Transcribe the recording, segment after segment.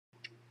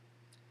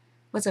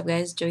What's up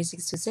guys,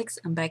 Joey626,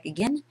 I'm back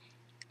again,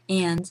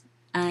 and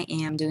I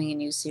am doing a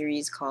new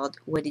series called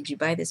What Did You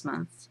Buy This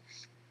Month?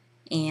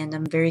 And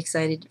I'm very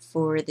excited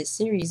for this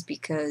series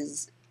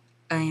because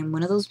I am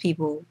one of those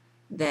people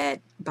that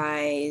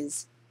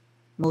buys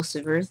most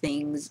of her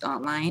things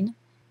online,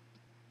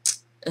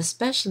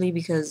 especially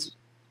because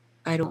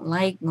I don't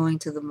like going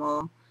to the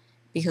mall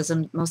because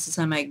most of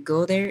the time I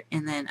go there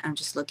and then I'm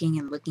just looking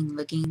and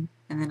looking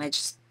and then I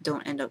just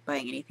don't end up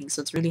buying anything.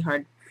 So it's really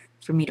hard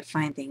for me to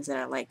find things that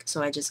I like.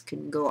 So I just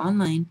can go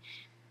online,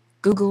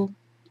 Google,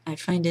 I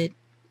find it,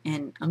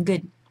 and I'm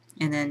good.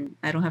 And then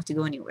I don't have to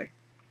go anywhere.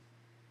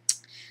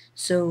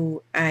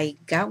 So I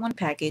got one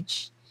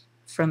package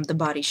from the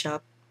Body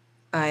Shop.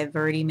 I've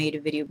already made a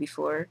video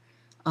before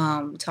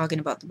talking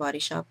about the Body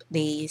Shop.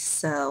 They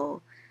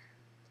sell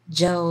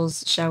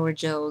gels, shower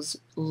gels,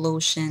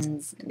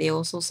 lotions. They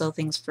also sell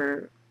things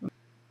for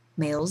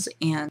males,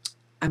 and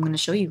I'm going to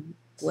show you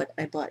what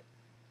I bought.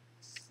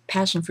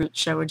 Passion fruit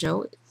shower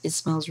gel. It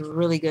smells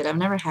really good. I've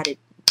never had it,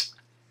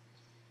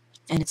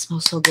 and it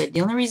smells so good.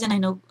 The only reason I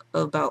know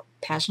about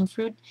passion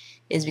fruit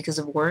is because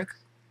of work.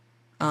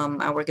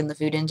 I work in the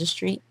food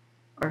industry.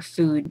 Our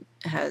food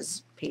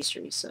has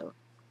pastry, so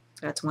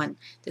that's one.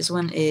 This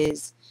one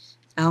is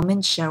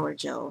almond shower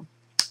gel.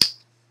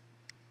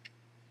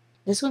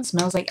 This one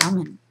smells like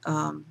almond.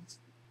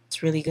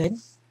 It's really good.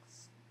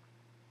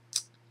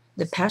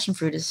 The passion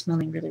fruit is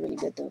smelling really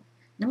good though.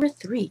 Number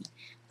 3.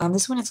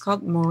 This one is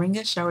called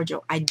Moringa Shower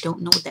Gel. I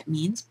don't know what that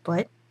means,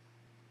 but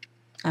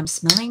I'm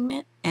smelling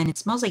it, and it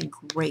smells like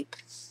grape.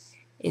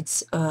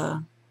 It's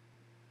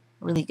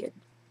really good.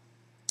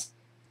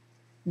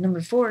 Number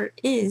 4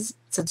 is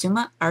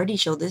Satsuma. I already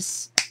showed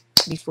this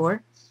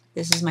before.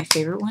 This is my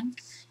favorite one,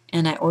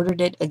 and I ordered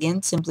it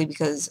again simply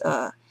because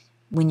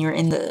when you're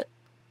in the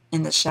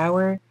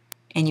shower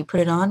and you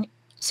put it on,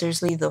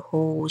 seriously, the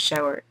whole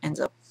shower ends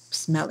up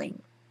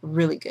smelling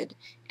really good,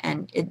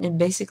 and it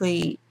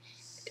basically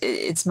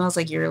it smells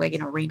like you're like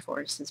in a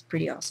rainforest. It's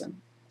pretty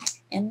awesome.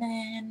 And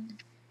then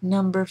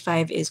number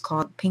 5 is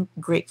called Pink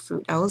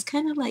Grapefruit. I was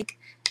kind of like,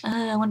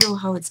 I wonder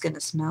how it's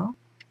gonna smell,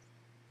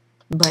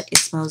 but it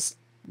smells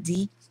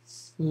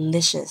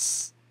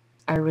delicious.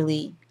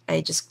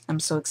 I'm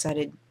so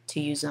excited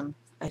to use them.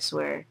 I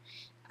swear,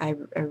 I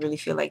really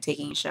feel like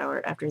taking a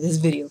shower after this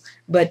video.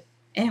 But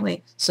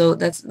anyway, so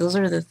those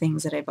are the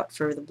things that I bought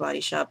for the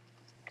Body Shop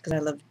because I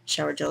love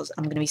shower gels.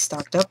 I'm gonna be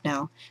stocked up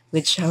now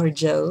with shower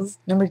gels.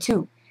 Number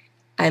 2,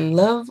 I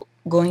love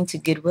going to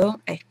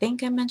Goodwill. I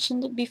think I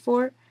mentioned it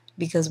before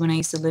because when I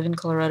used to live in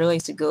Colorado, I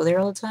used to go there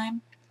all the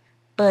time.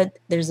 But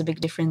there's a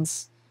big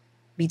difference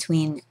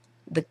between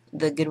the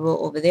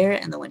Goodwill over there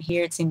and the one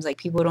here. It seems like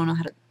people don't know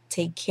how to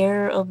take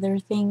care of their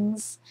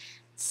things.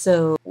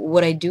 So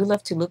what I do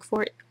love to look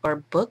for are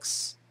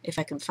books, if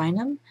I can find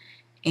them,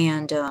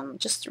 and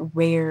just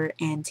rare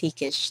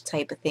antique-ish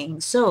type of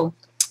things. So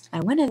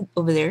I went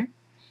over there,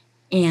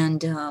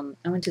 and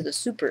I went to the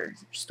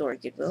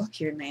Superstore Goodwill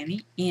here in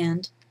Miami,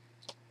 and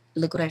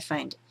look what I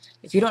find.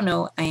 If you don't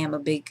know, I am a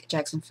big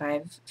Jackson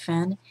 5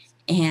 fan,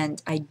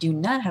 and I do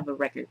not have a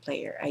record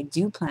player. I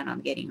do plan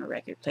on getting a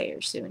record player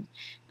soon,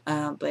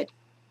 but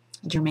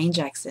Jermaine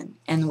Jackson.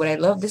 And what I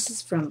love, this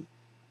is from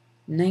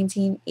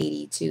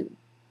 1982,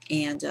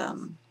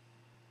 and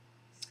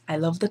I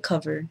love the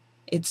cover.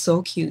 It's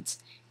so cute,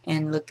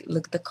 and look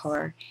at the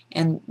car.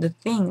 And the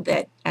thing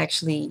that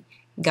actually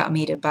got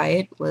me to buy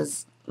it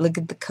was, look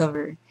at the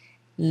cover.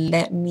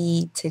 Let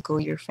me tickle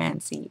your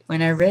fancy.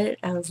 When I read it,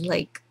 I was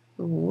like,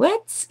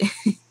 what?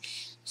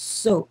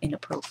 So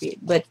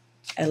inappropriate, but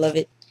I love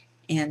it,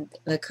 and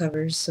the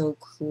cover is so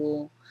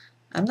cool.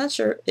 I'm not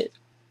sure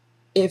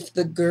if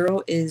the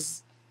girl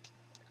is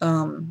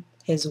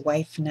his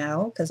wife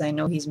now, because I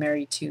know he's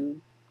married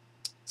to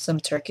some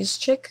Turkish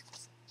chick.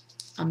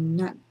 I'm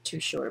not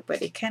too sure,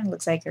 but it kind of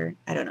looks like her.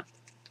 I don't know.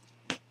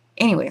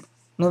 Anyway,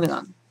 moving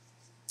on.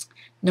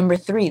 Number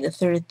 3, the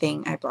third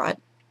thing I bought,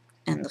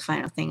 and the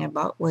final thing I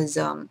bought, was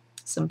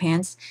some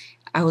pants.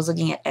 I was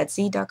looking at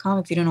Etsy.com.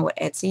 If you don't know what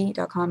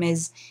Etsy.com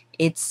is,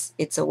 it's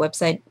a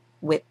website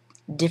with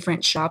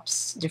different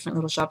shops, different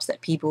little shops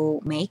that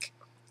people make.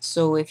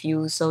 So if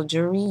you sell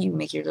jewelry, you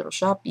make your little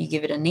shop, you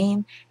give it a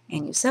name,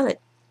 and you sell it.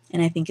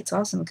 And I think it's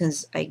awesome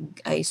because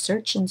I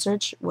search and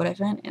search what I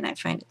find, and I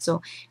find it.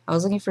 So I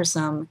was looking for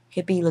some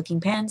hippie looking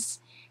pants,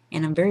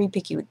 and I'm very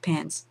picky with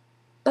pants,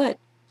 but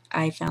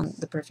I found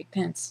the perfect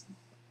pants.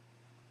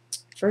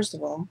 First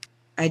of all,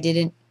 it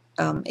didn't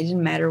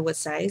matter what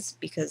size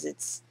because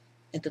it's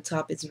at the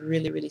top, it's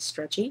really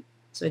stretchy,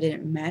 so it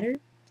didn't matter.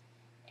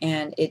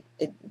 And it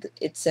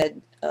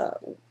said,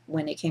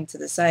 when it came to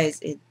the size,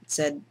 it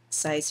said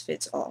size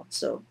fits all,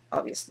 so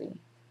obviously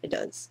it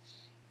does.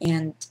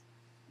 And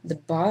the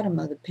bottom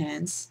of the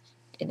pants,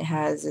 it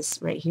has this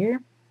right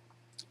here,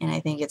 and I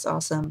think it's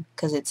awesome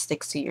because it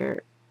sticks to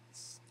your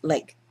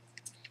leg.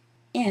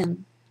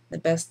 And the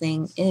best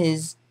thing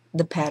is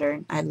the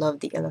pattern. I love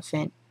the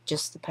elephant,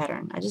 just the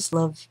pattern. I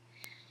love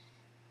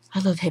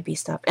hippie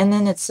stuff. And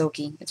then it's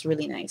silky. It's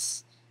really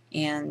nice.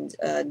 And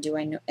do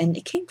I know? And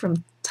it came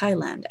from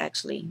Thailand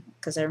actually,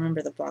 because I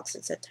remember the box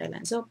that said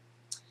Thailand. So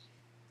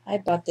I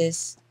bought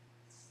this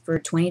for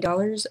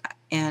 $20,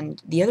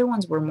 and the other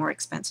ones were more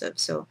expensive,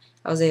 so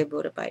I was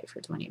able to buy it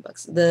for 20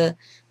 bucks. The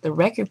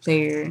record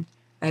player,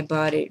 I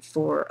bought it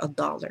for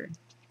 $1.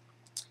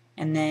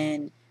 And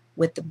then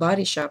with the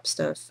Body Shop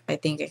stuff, I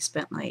think I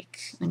spent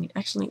like,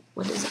 actually,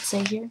 what does it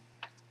say here?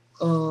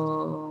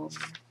 It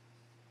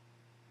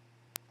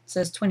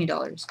says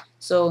 $20.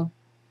 So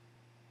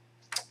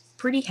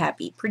pretty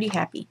happy, pretty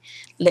happy.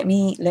 Let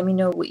me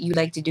know what you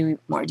like to do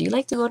more. Do you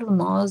like to go to the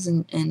malls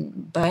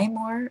and buy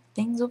more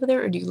things over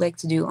there, or do you like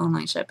to do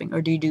online shopping,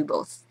 or do you do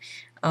both?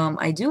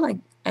 I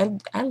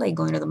like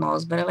going to the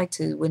malls, but I like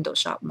to window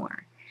shop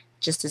more,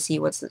 just to see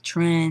what's the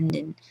trend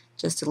and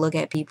just to look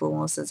at people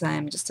most of the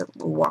time, just to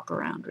walk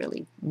around,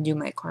 really do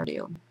my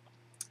cardio,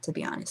 to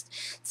be honest.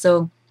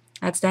 So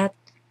that's that.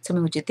 Tell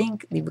me what you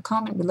think. Leave a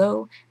comment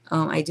below.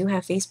 I do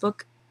have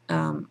Facebook.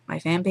 My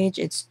fan page,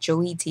 it's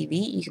Joey TV.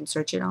 You can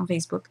search it on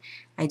Facebook.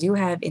 I do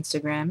have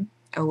Instagram.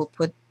 I will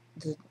put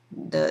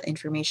the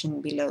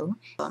information below.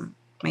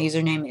 My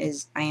username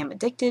is I am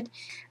addicted.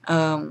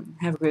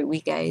 Have a great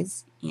week,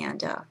 guys,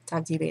 and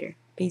talk to you later.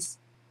 Peace.